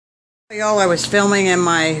Y'all, I was filming and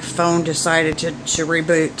my phone decided to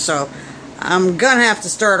reboot, so I'm gonna have to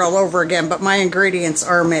start all over again, but my ingredients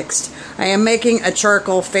are mixed. I am making a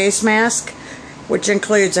charcoal face mask, which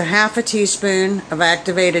includes a half a teaspoon of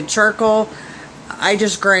activated charcoal. I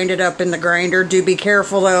just grind it up in the grinder. Do be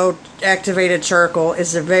careful though, activated charcoal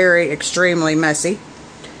is very extremely messy.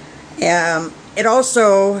 It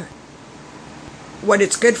also, what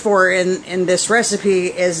it's good for in this recipe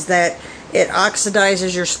is that it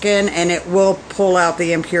oxidizes your skin and it will pull out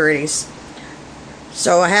the impurities.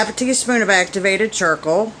 So a half a teaspoon of activated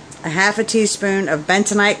charcoal, a half a teaspoon of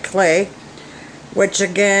bentonite clay, which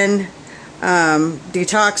again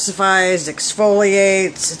detoxifies,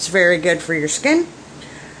 exfoliates, it's very good for your skin.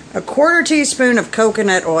 A quarter teaspoon of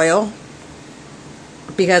coconut oil,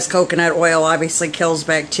 because coconut oil obviously kills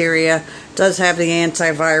bacteria, does have the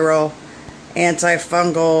antiviral,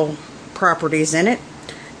 antifungal properties in it.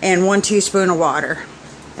 And 1 teaspoon of water.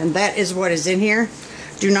 And that is what is in here.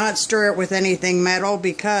 Do not stir it with anything metal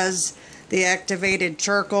because the activated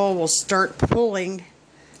charcoal will start pulling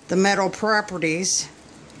the metal properties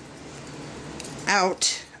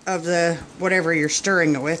out of the whatever you're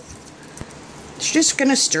stirring it with. It's just going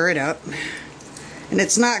to stir it up. And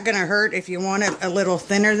it's not going to hurt if you want it a little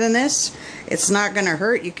thinner than this. It's not going to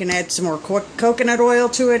hurt. You can add some more coconut oil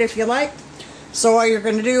to it if you like. So all you're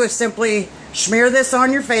going to do is simply smear this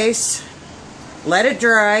on your face, let it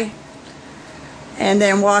dry, and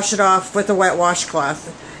then wash it off with a wet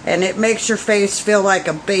washcloth. And it makes your face feel like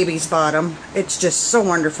a baby's bottom. It's just so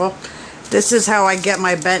wonderful. This is how I get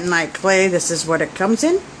my bentonite clay. This is what it comes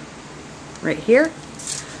in. Right here.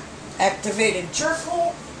 Activated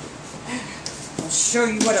charcoal. I'll show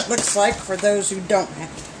you what it looks like for those who don't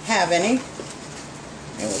have any. And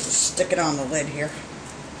we'll just stick it on the lid here.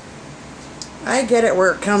 I get it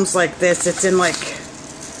where it comes like this. It's in like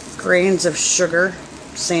grains of sugar,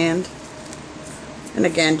 sand. And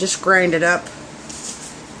again, just grind it up.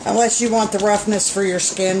 Unless you want the roughness for your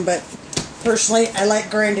skin, but personally, I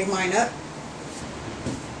like grinding mine up.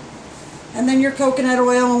 And then your coconut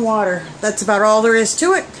oil and water. That's about all there is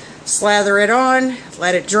to it. Slather it on,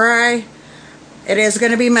 let it dry. It is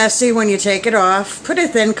going to be messy when you take it off. Put a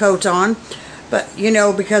thin coat on. But, you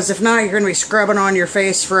know, because if not, you're going to be scrubbing on your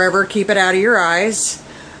face forever. Keep it out of your eyes.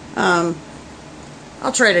 I'll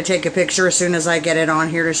try to take a picture as soon as I get it on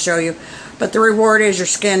here to show you. But the reward is your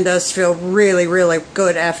skin does feel really, really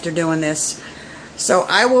good after doing this. So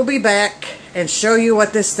I will be back and show you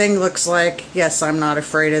what this thing looks like. Yes, I'm not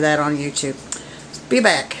afraid of that on YouTube. Be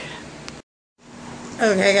back.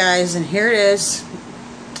 Okay, guys, and here it is.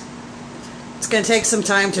 It's going to take some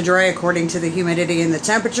time to dry according to the humidity and the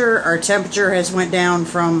temperature. Our temperature has went down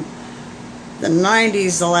from the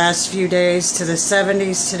 90s the last few days to the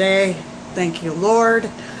 70s today. Thank you, Lord.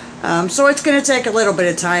 So it's going to take a little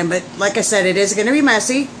bit of time, but like I said, it is going to be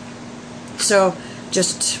messy. So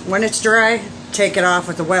just when it's dry, take it off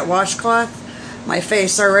with a wet washcloth. My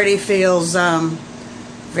face already feels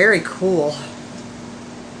very cool.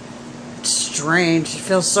 It's strange. It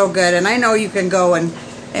feels so good. And I know you can go and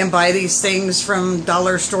buy these things from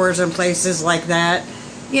dollar stores and places like that,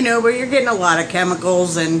 you know, but you're getting a lot of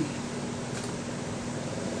chemicals, and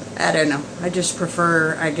I don't know, I just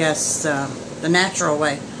prefer, I guess, the natural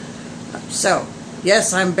way. So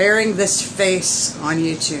yes, I'm bearing this face on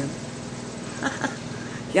YouTube.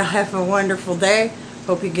 Y'all have a wonderful day.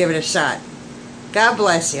 Hope you give it a shot. God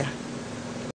bless you.